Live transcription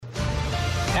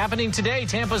Happening today,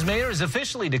 Tampa's mayor is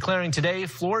officially declaring today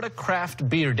Florida Craft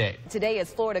Beer Day. Today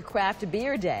is Florida Craft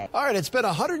Beer Day. All right, it's been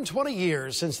 120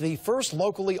 years since the first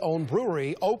locally owned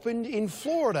brewery opened in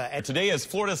Florida. And today is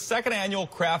Florida's second annual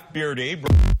Craft Beer Day.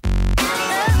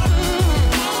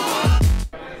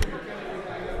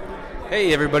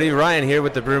 Hey everybody, Ryan here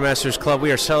with the Brewmasters Club.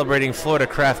 We are celebrating Florida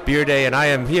Craft Beer Day, and I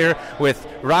am here with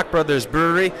Rock Brothers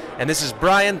Brewery, and this is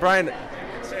Brian. Brian,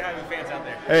 say hi to the fans out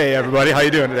there. Hey everybody, how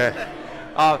you doing today?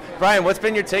 Brian, what's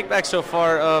been your take back so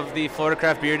far of the Florida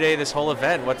Craft Beer Day, this whole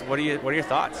event? What are your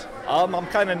thoughts? I'm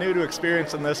kind of new to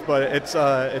experiencing this, but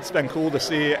it's been cool to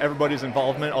see everybody's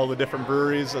involvement, all the different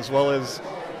breweries, as well as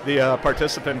the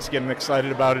participants getting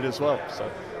excited about it as well.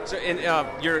 So,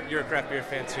 you're a craft beer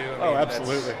fan too? Oh,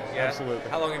 absolutely, absolutely.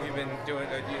 How long have you been doing?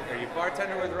 Are you a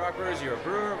bartender with Rock Brewers? You're a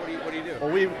brewer? What do you do?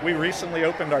 Well, we recently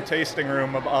opened our tasting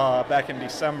room back in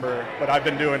December, but I've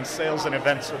been doing sales and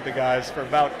events with the guys for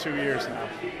about 2 years now.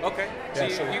 Okay,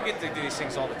 so you get to do these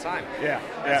things all the time. Yeah,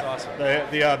 that's awesome.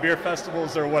 The beer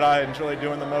festivals are what I enjoy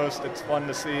doing the most. It's fun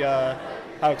to see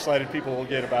how excited people will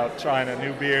get about trying a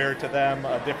new beer to them,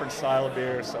 a different style of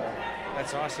beer. So.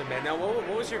 That's awesome, man. Now,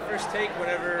 what was your first take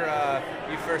whenever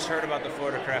you first heard about the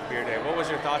Florida Craft Beer Day? What was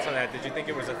your thoughts on that? Did you think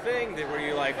it was a thing? Were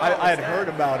you like, oh, I had heard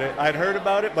about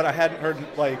it, but I hadn't heard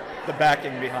like the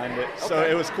backing behind it. Okay. So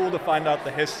it was cool to find out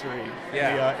the history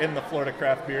in the Florida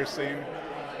craft beer scene,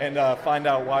 and find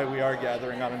out why we are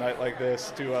gathering on a night like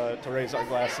this to raise our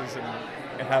glasses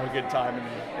and have a good time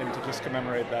and to just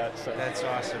commemorate that. So that's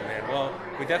awesome, man. Well,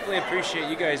 we definitely appreciate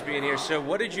you guys being here. So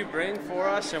what did you bring for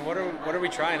us, and what are we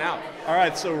trying out? All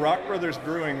right, so Rock Brothers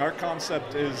Brewing, our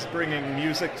concept is bringing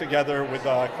music together with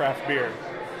craft beer.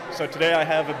 So today I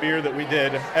have a beer that we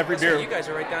did. So you guys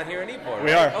are right down here in Ybor.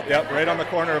 We are, okay. Yep, right on the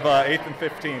corner of 8th and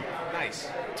 15th. Nice.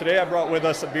 Today I brought with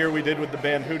us a beer we did with the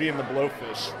band Hootie and the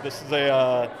Blowfish. This is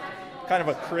a kind of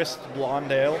a crisp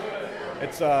blonde ale.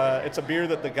 It's a beer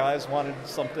that the guys wanted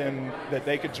something that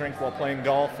they could drink while playing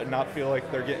golf and not feel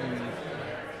like they're getting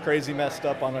crazy messed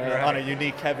up on a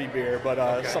unique heavy beer,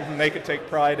 but something they could take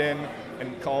pride in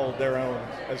and call their own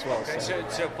as well. Okay,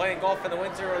 so playing golf in the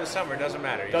winter or the summer doesn't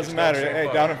matter. Doesn't matter.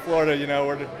 Hey, down in Florida,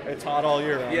 it's hot all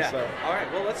year round. Yeah. So. All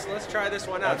right. Well, let's try this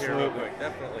one out here real quick.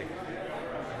 Definitely.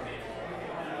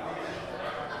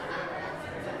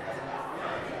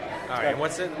 All right,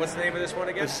 what's the name of this one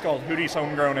again? This is called Hootie's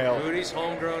Homegrown Ale. Hootie's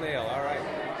Homegrown Ale, all right.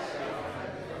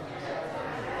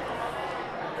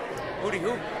 Hootie who?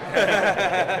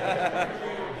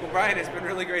 Well, Brian, it's been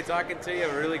really great talking to you.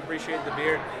 I really appreciate the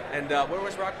beer. And where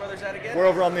was Rock Brothers at again? We're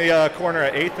over on the corner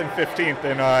at 8th and 15th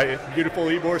in beautiful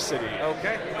Ybor City.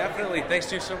 Okay, definitely. Thanks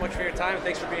so much for your time.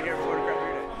 Thanks for being here for Florida Craft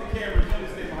Beer Day. The camera's going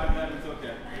to stay behind that. It's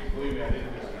okay. Believe me, I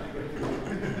didn't.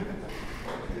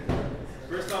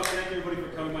 First off, thank you everybody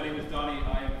for coming. My name is Donnie.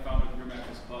 I am the founder of the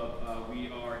Brewmasters Club.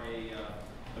 We are a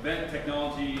event,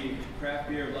 technology, craft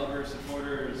beer lovers,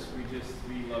 supporters.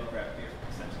 We love craft beer,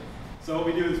 essentially. So what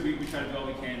we do is we try to do all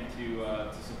we can to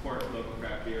support local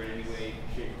craft beer in any way,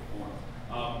 shape, or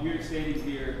form. We are standing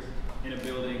here in a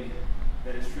building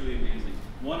that is truly amazing.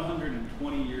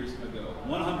 120 years ago,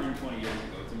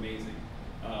 it's amazing.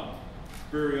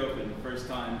 Brewery opened, first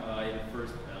time,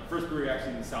 first brewery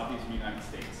actually in the southeastern United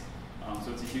States.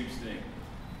 So it's a huge thing.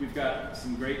 We've got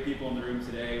some great people in the room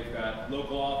today. We've got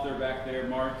local author back there,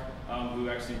 Mark, who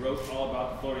actually wrote all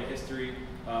about the Florida history,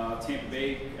 Tampa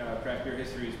Bay craft beer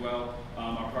history as well.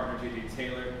 Our partner, JJ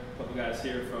Taylor, a couple guys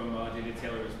here from JJ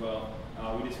Taylor as well.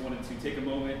 We just wanted to take a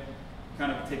moment,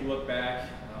 kind of take a look back,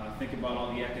 think about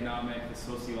all the economic, the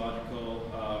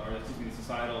sociological, the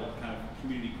societal kind of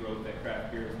community growth that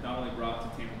craft beer has not only brought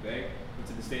to Tampa Bay, but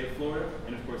to the state of Florida,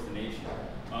 and of course the nation.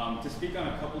 To speak on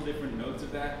a couple different notes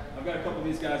of that, I've got a couple of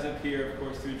these guys up here, of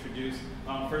course, to introduce.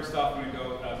 First off, we're going to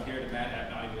go here to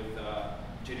Matt Abnani with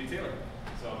JJ Taylor.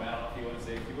 So Matt, if you want to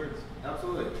say a few words.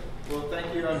 Absolutely. Well,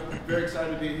 thank you. I'm very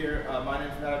excited to be here. My name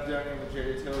is Matt Abnani with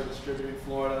JJ Taylor Distributing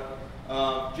Florida.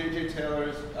 JJ Taylor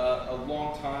is a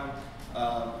long-time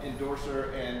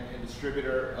endorser and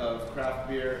distributor of craft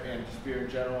beer and just beer in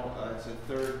general. It's a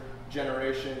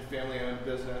third-generation family-owned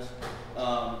business.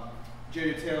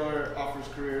 JJ Taylor offers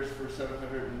careers for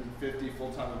 750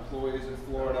 full-time employees in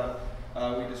Florida.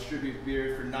 We distribute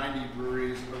beer for 90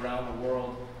 breweries around the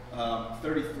world.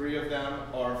 33 of them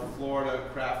are Florida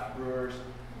craft brewers.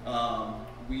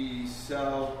 We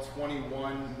sell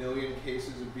 21 million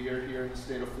cases of beer here in the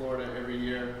state of Florida every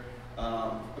year.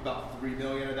 About 3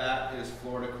 million of that is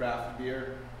Florida craft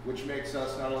beer, which makes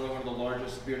us not only one of the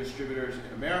largest beer distributors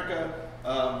in America,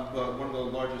 but one of the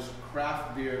largest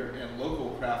craft beer and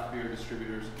local craft beer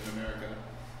distributors in America.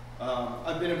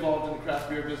 I've been involved in the craft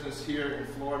beer business here in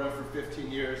Florida for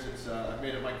 15 years. I've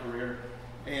made it my career.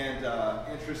 And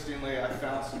interestingly, I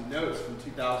found some notes from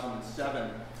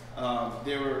 2007.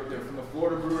 They're from the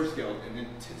Florida Brewers Guild. And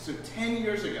so 10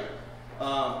 years ago,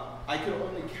 I could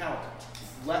only count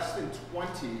less than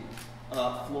 20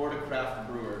 Florida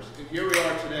craft brewers. And here we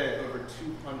are today, over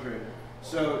 200.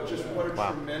 So just what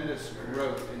a tremendous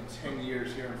growth in 10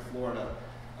 years here in Florida.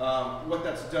 What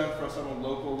that's done for us on a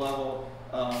local level,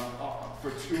 for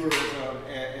tourism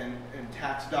and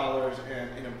tax dollars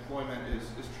and employment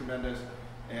is tremendous.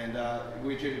 And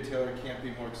we at J.J. Taylor can't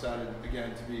be more excited,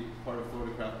 again, to be part of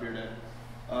Florida Craft Beer Day.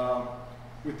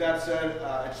 With that said,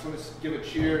 I just want to give a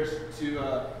cheers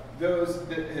to those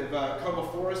that have come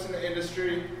before us in the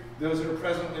industry, those that are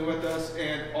presently with us,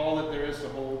 and all that there is to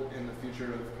hold in the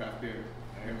future of craft beer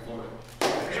here in Florida.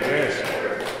 Cheers.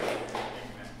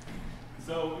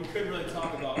 So we couldn't really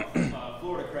talk about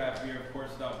Florida craft beer, of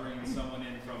course, without bringing someone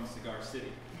in from Cigar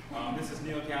City. This is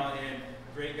Nick Gallagher,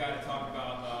 great guy to talk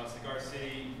about Cigar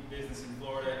City business in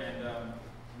Florida, and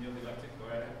Neil, would you like to go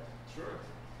ahead? Sure.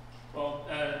 Well,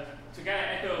 to kind of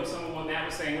echo some of what Matt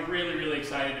was saying, we're really, really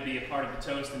excited to be a part of the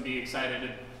toast and be excited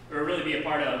to, or really be a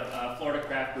part of Florida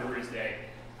Craft Brewers Day.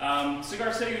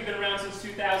 Cigar City, we've been around since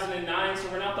 2009,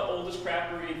 so we're not the oldest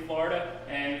craft brewery in Florida.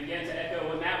 And again, to echo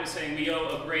what Matt was saying, we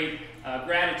owe a great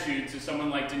gratitude to someone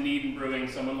like Donnie Brewing,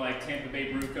 someone like Tampa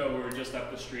Bay Brew Co, who are just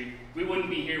up the street. We wouldn't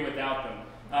be here without them.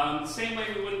 The same way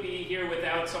we wouldn't be here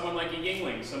without someone like a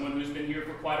Yingling, someone who's been here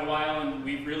for quite a while and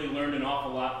we've really learned an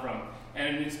awful lot from.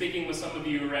 And in speaking with some of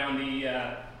you around the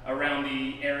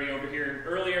area over here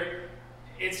earlier,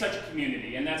 it's such a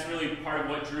community, and that's really part of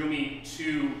what drew me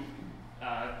to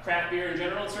craft beer in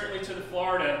general, and certainly to the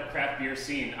Florida craft beer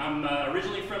scene. I'm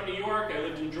originally from New York. I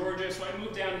lived in Georgia, so I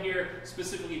moved down here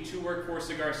specifically to work for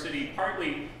Cigar City,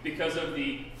 partly because of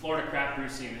the Florida craft brew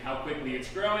scene, how quickly it's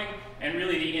growing, and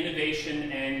really the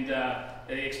innovation and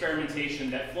the experimentation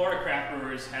that Florida craft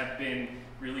brewers have been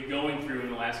really going through in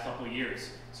the last couple of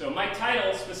years. So my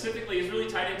title specifically is really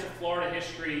tied into Florida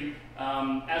history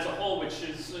as a whole, which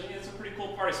is it's a pretty cool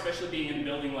part, especially being in a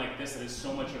building like this that has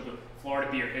so much of the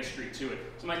Florida beer history to it.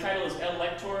 So my title is El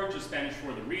Lector, which is Spanish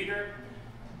for the reader.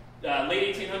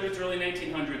 Late 1800s, early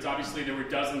 1900s, obviously there were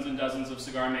dozens and dozens of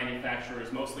cigar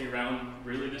manufacturers, mostly around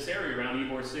really this area, around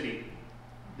Ybor City.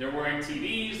 There weren't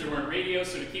TVs, there weren't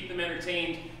radios, so to keep them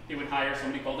entertained, they would hire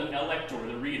somebody called an elector,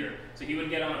 the reader. So he would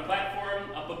get on a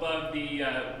platform up above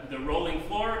the rolling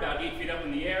floor, about 8 feet up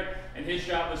in the air, and his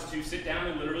job was to sit down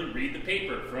and literally read the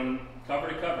paper from cover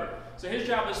to cover. So his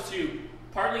job was to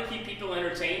partly keep people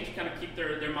entertained, to kind of keep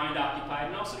their mind occupied,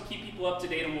 and also to keep people up to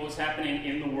date on what was happening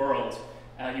in the world.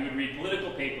 He would read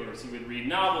political papers, he would read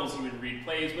novels, he would read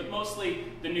plays, but mostly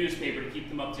the newspaper to keep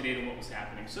them up to date on what was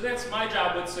happening. So that's my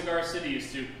job with Cigar City,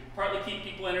 is to partly keep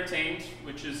people entertained,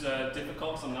 which is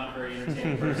difficult because I'm not a very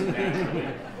entertaining person naturally.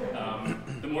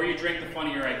 The more you drink, the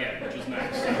funnier I get, which is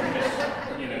nice. So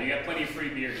just, you got plenty of free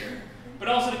beer here. But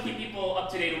also to keep people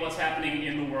up to date on what's happening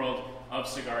in the world of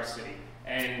Cigar City.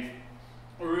 And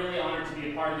we're really honored to be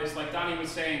a part of this. Like Donnie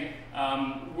was saying,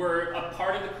 we're a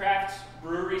part of the craft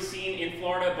brewery scene in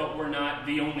Florida, but we're not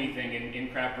the only thing in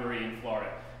craft brewery in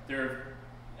Florida. There are,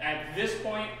 at this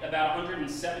point, about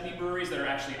 170 breweries that are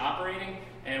actually operating,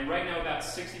 and right now about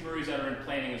 60 breweries that are in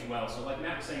planning as well. So like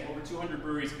Matt was saying, over 200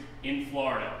 breweries in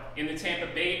Florida. In the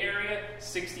Tampa Bay area,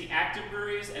 60 active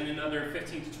breweries, and another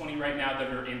 15 to 20 right now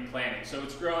that are in planning. So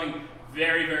it's growing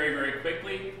very, very, very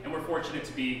quickly, and we're fortunate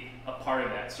to be a part of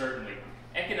that, certainly.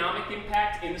 Economic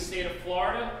impact in the state of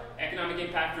Florida, economic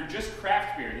impact for just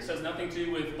craft beer. This has nothing to do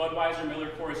with Budweiser, Miller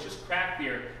Coors, just craft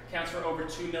beer counts for over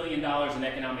 $2 million in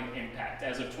economic impact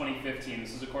as of 2015.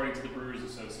 This is according to the Brewers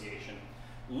Association.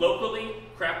 Locally,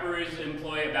 craft breweries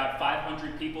employ about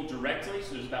 500 people directly,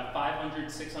 so there's about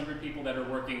 500, 600 people that are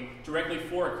working directly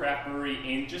for a craft brewery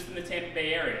in the Tampa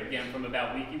Bay area, again, from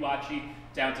about Weeki Wachee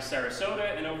down to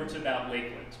Sarasota and over to about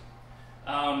Lakeland.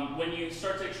 When you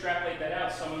start to extrapolate that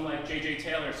out, someone like J.J.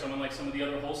 Taylor, someone like some of the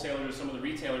other wholesalers, some of the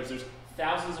retailers, there's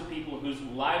thousands of people whose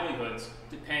livelihoods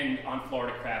depend on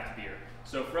Florida craft beer.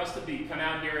 So for us to come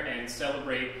out here and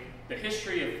celebrate the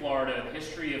history of Florida, the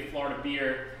history of Florida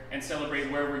beer, and celebrate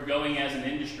where we're going as an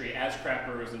industry, as craft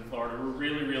brewers in Florida, we're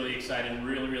really, really excited and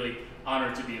really, really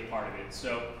honored to be a part of it.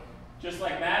 So just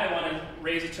like that, I want to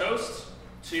raise a toast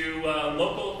to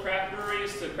local craft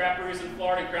breweries, to craft breweries in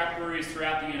Florida, and craft breweries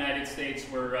throughout the United States.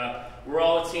 We're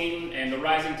all a team, and the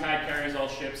rising tide carries all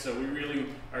ships, so we really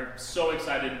are so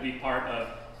excited to be part of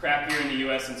craft beer in the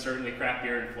U.S. and certainly craft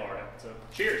beer in Florida. So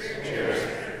cheers. Cheers.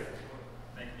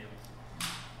 Thank you.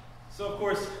 So of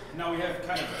course, now we have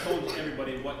kind of told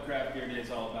everybody what Craft Beer Day is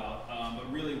all about,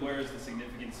 but really where is the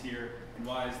significance here and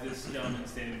why is this gentleman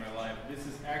standing in my life? This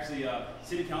is actually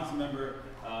City Council member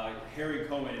Harry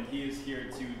Cohen, and he is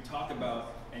here to talk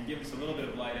about and give us a little bit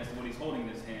of light as to what he's holding in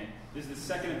his hand. This is the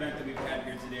second event that we've had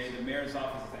here today. The mayor's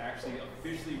office has actually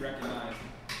officially recognized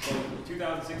both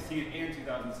 2016 and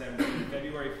 2017,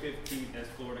 February 15th as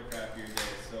Florida Craft Beer Day.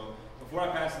 So before I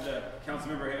pass it to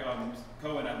Councilmember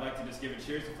Cohen, I'd like to just give a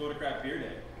cheers to Florida Craft Beer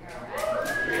Day.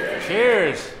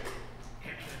 Cheers.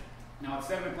 Now at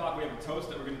 7 o'clock we have a toast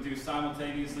that we're going to do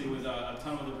simultaneously with a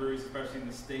ton of other breweries, especially in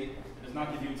the state. It does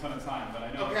not give you a ton of time, but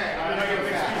I know. Okay, I know you're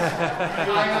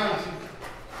fast.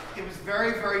 It was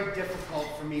very, very difficult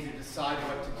for me to decide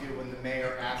what to do when the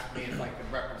mayor asked me if I could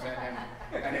represent him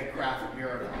at a craft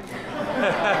beer event.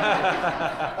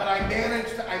 But I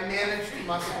managed to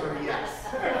muster a yes.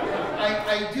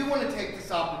 I do want to take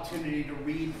this opportunity to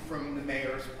read from the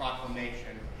mayor's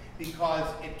proclamation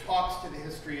because it talks to the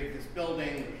history of this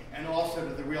building and also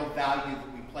to the real value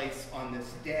that we place on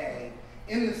this day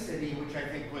in the city, which I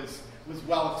think was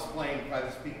well explained by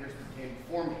the speakers that came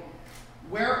before me.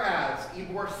 Whereas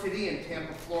Ybor City in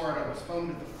Tampa, Florida was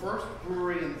home to the first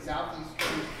brewery in the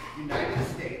southeastern United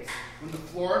States when the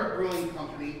Florida Brewing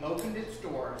Company opened its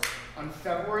doors on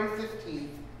February 15,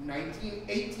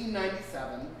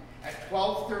 1897 at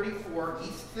 1234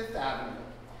 East 5th Avenue,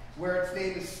 where its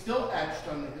name is still etched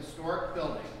on the historic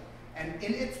building, and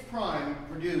in its prime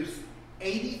produced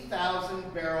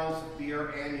 80,000 barrels of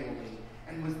beer annually,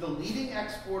 and was the leading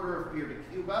exporter of beer to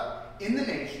Cuba in the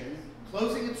nation,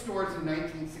 closing its doors in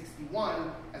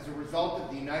 1961 as a result of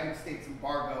the United States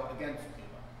embargo against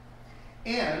Cuba.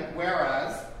 And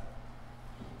whereas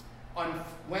on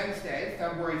Wednesday,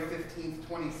 February 15th,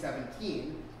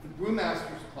 2017, the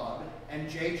Brewmasters Club and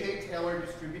J.J. Taylor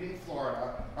Distributing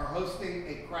Florida are hosting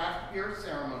a craft beer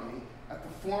ceremony at the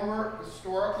former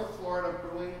historical Florida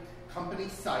Brewing Company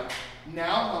site,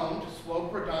 now home to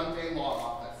Swope Rodante Law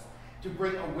Office, to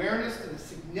bring awareness to the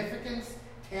significance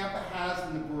Tampa has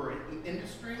in the brewery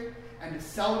industry and to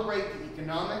celebrate the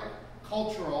economic,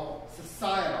 cultural,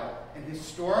 societal, and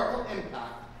historical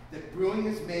impact that brewing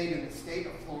has made in the state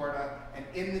of Florida and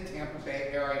in the Tampa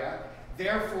Bay area.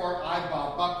 Therefore, I,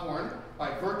 Bob Buckhorn,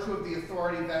 by virtue of the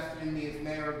authority vested in me as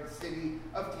mayor of the city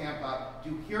of Tampa,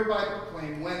 do hereby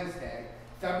proclaim Wednesday,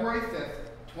 February 5th,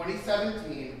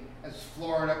 2017, as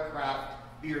Florida Craft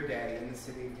Beer Day in the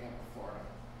city of Tampa, Florida.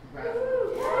 Congratulations.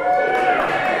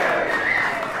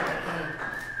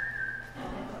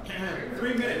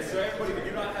 3 minutes, so everybody, if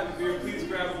you do not have a beer, please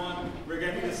grab one. We're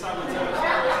going to do this simultaneously.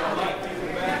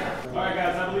 All right,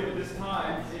 guys, I believe at this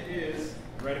time it is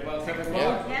right about 7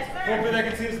 o'clock. Yes, sir. Hopefully they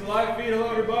can see us in the live feed. Hello,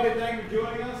 everybody. Thank you for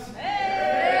joining us.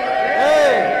 Hey!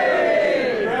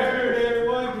 Craft Beer Day,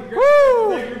 everyone.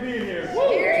 Thank you for being here.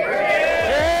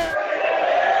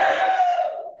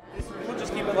 We'll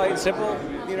just keep it light and simple,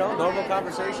 normal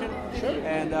conversation. Sure.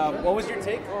 And what was your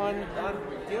take on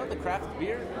the craft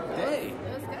beer day? It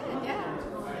was good, yeah.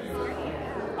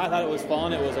 I thought it was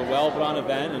fun. It was a well put on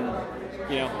event, and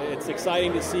it's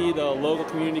exciting to see the local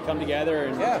community come together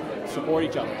and support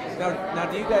each other. Now,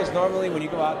 do you guys normally, when you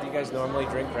go out,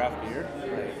 drink craft beer?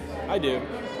 I do.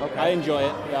 Okay. I enjoy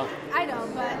it. Yeah. I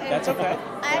don't, but that's okay.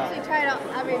 I actually tried out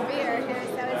every beer here,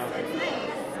 so it's nice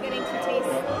getting to taste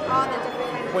all the different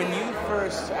kinds of When beer. you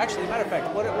first, actually, matter of fact,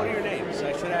 what are your names?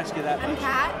 I should ask you that. I'm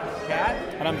Kat. Kat?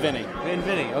 And I'm Vinny. And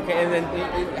Vinny. Okay, and then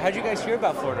how'd you guys hear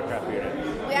about Florida Craft Beer Day?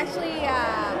 We actually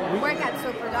work at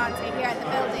Swope Rodante here at the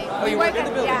building. Oh, you work in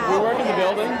the building? Yeah, We work in the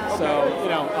building, so,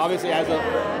 obviously as a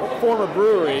former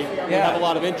brewery, we have a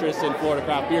lot of interest in Florida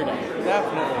Craft Beer Day.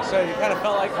 Definitely. So you kind of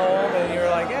felt like home, and you were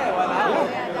like, yeah, why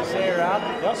not? Stay around.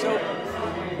 Yep. So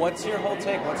what's your whole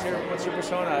take? What's your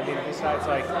persona? I mean, besides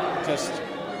like just,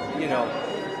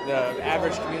 the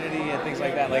average community and things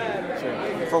like that,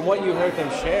 from what you heard them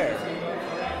share,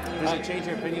 does it change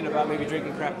your opinion about maybe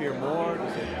drinking craft beer more?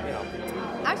 Does it,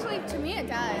 Actually, to me it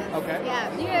does. Okay.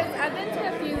 Yeah, because I've been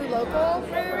to a few local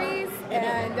breweries,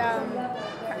 and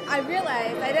I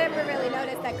realized I didn't really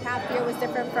notice that craft beer was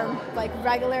different from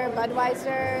regular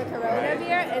Budweiser, Corona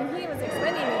beer, and he was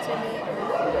explaining it to me.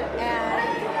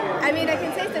 And I mean, I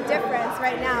can taste the difference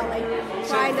right now,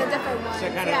 trying the different ones. So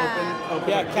kind of open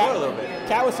Kat, a little bit.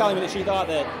 Kat was telling me that she thought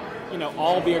that,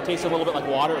 all beer tastes a little bit like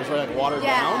water. It was very watered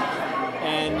down.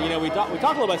 And, we talked a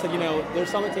little bit. I said, there's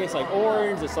some that taste like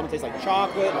orange, there's some that taste like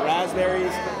chocolate and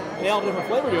raspberries. And they all have different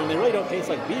flavor to them. They really don't taste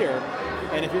like beer.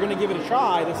 And if you're going to give it a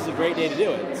try, this is a great day to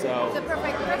do it. So it's a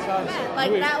perfect event.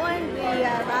 That one, the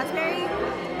raspberry,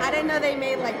 I didn't know they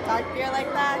made dark beer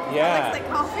like that. Yeah. It looks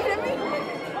like coffee to me.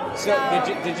 So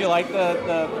did you like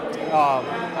the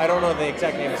I don't know the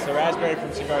exact name. It's the raspberry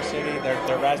from Cigar City.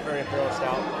 Their raspberry imperial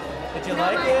stout. Did you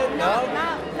like it? No.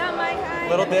 Not my kind.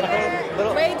 Little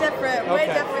different. Way different. Okay. Way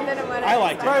different than what I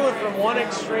liked it. Probably went from one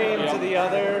extreme to the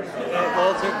other a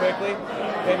little too quickly.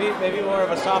 Maybe more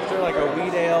of a softer, like a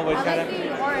wheat ale, which kind of.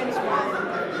 The orange one.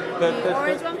 The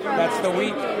orange one from that's the St.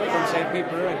 wheat Pete, from St. Pete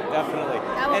Brewing, definitely.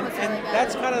 That one was really and good.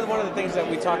 that's kind of one of the things that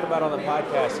we talk about on the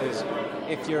podcast is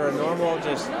if you're a normal,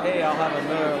 just hey, I'll have a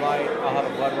Miller Lite, I'll have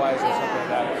a Budweiser, something like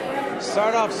that.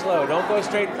 Start off slow. Don't go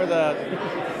straight to the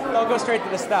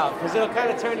stout because it'll kind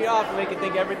of turn you off and make you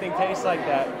think everything tastes like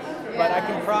that. Yeah. But I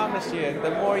can promise you, the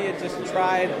more you just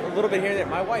try it a little bit here and there.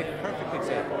 My wife, perfect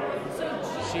example.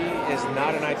 She is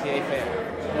not an IPA fan,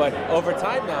 but over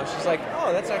time now, she's like,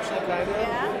 oh, that's actually kind of.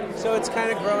 Yeah. So it's kind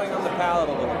of growing on the palate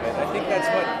a little bit. I think that's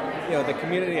what the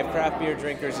community of craft beer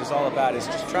drinkers is all about: is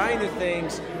just trying new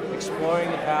things,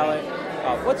 exploring the palate.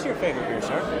 What's your favorite beer,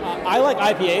 sir? I like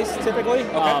IPAs typically.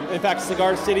 Okay. In fact,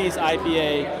 Cigar City's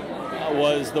IPA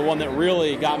was the one that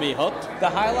really got me hooked. The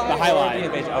High Life? The High Life.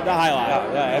 Okay. The High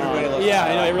Life. Yeah, everybody loves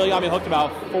Yeah, it really got me hooked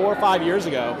about 4 or 5 years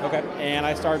ago. Okay. And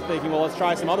I started thinking, well, let's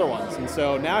try some other ones. And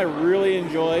so now I really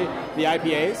enjoy the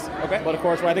IPAs. Okay. But of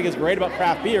course, what I think is great about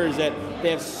craft beer is that they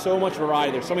have so much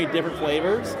variety. There's so many different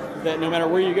flavors that no matter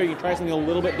where you go, you can try something a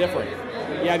little bit different.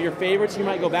 You have your favorites you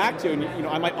might go back to, and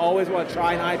I might always want to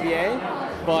try an IPA,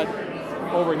 but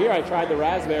over here I tried the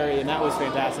raspberry, and that was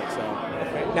fantastic. So.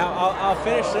 Now, I'll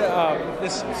finish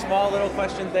this small little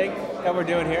question thing that we're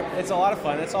doing here. It's a lot of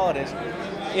fun. That's all it is.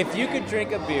 If you could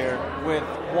drink a beer with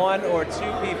 1 or 2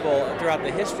 people throughout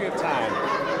the history of time,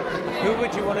 who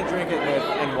would you want to drink it with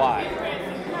and why?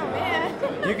 Oh, man.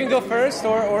 You can go first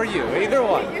or you. Either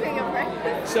one. You can go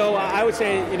first. So I would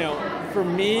say, for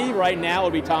me right now it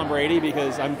would be Tom Brady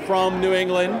because I'm from New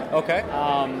England. Okay.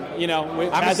 I'm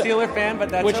a Steeler fan, but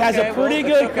that's which okay. has a pretty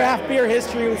good okay. craft beer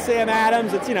history with Sam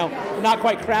Adams. It's not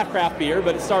quite craft beer,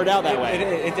 but it started out that way.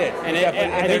 It did. And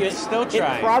I think it's still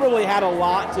trying. It probably had a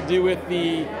lot to do with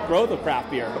the growth of craft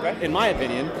beer, okay. in my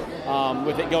opinion,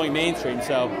 with it going mainstream.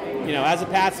 So, as a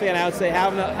Pats fan, I would say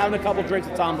having a couple drinks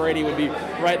with Tom Brady would be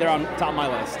right there on top of my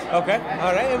list. Okay.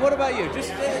 All right. And what about you?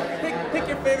 Just pick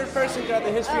your favorite person throughout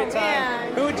the history of time.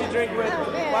 Man. Who would you drink with?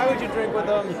 Why would you drink with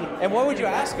them? And what would you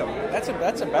ask them? That's a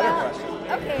better question.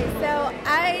 Okay, so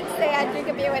I'd say I'd drink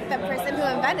a beer with the person who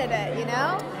invented it,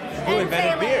 Who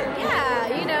invented beer?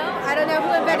 I don't know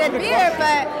who invented beer,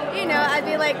 but, I'd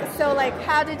be like, so,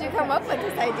 how did you come up with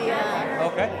this idea?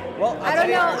 Okay. Well, I don't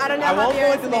know. I won't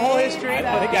go into the whole history.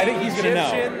 I think he's going to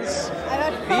know.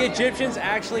 The Egyptians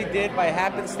actually did by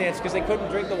happenstance because they couldn't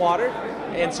drink the water,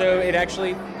 and so it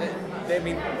actually,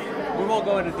 we won't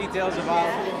go into details about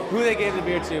who they gave the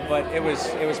beer to, but it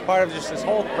was part of just this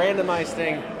whole randomized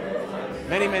thing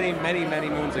many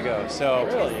moons ago. So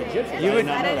really, Egyptians? You would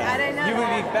I didn't know you would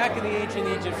that. be back in the ancient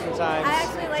Egyptian times I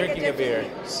actually like drinking a beer.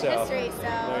 So history, so.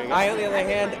 I, on the other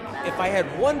hand, if I had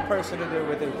one person to do it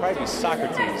with, it would probably be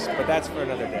Socrates, but that's for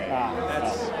another day.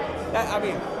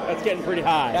 That's getting pretty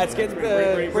high. That's getting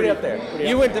pretty up there.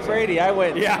 You went to Brady, I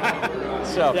went. Yeah.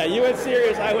 So. Yeah, you went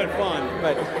serious, I went fun.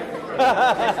 But.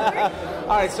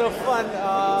 All right, so fun.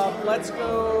 Let's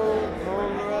go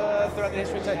throughout the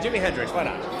history of time. Jimi Hendrix, why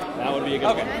not? That would be a good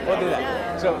one. Okay, we'll do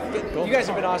that. So, you guys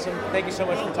have been awesome. Thank you so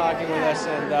much for talking with us,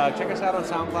 and check us out on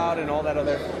SoundCloud and all that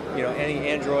other, any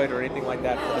Android or anything like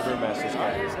that for the Brewmasters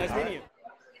Club. Nice meeting you.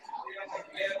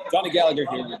 Donnie Gallagher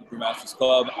here at the Brewmasters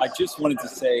Club. I just wanted to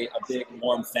say a big,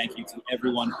 warm thank you to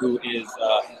everyone who is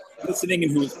listening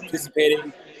and who is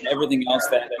participating and everything else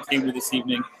that came to this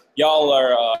evening. Y'all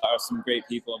are some great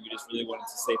people, and we just really wanted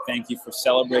to say thank you for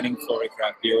celebrating Florida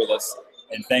Craft Beer with us,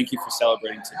 and thank you for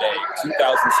celebrating today,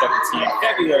 2017,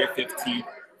 February 15th,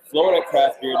 Florida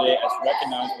Craft Beer Day, as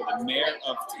recognized by the Mayor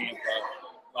of Tampa,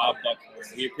 Bob Buckner.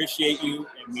 We appreciate you,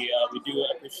 and we do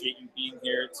appreciate you being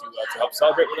here to help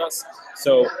celebrate with us.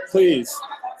 So please,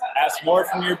 ask more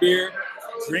from your beer,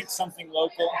 drink something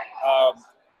local,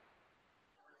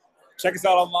 check us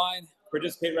out online.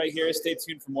 Participate right here. Stay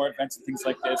tuned for more events and things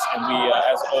like this. And we,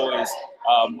 as always,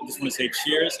 just want to say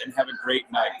cheers and have a great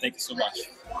night. Thank you so much.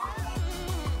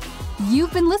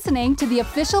 You've been listening to the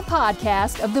official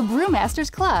podcast of the Brewmasters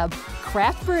Club,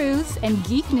 Craft Brews and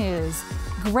Geek News.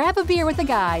 Grab a beer with the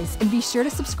guys and be sure to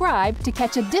subscribe to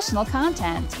catch additional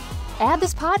content. Add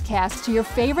this podcast to your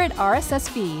favorite RSS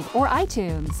feed or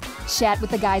iTunes. Chat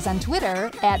with the guys on Twitter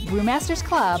at Brewmasters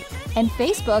Club and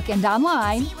Facebook and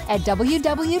online at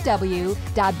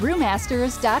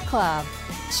www.brewmasters.club.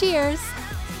 Cheers!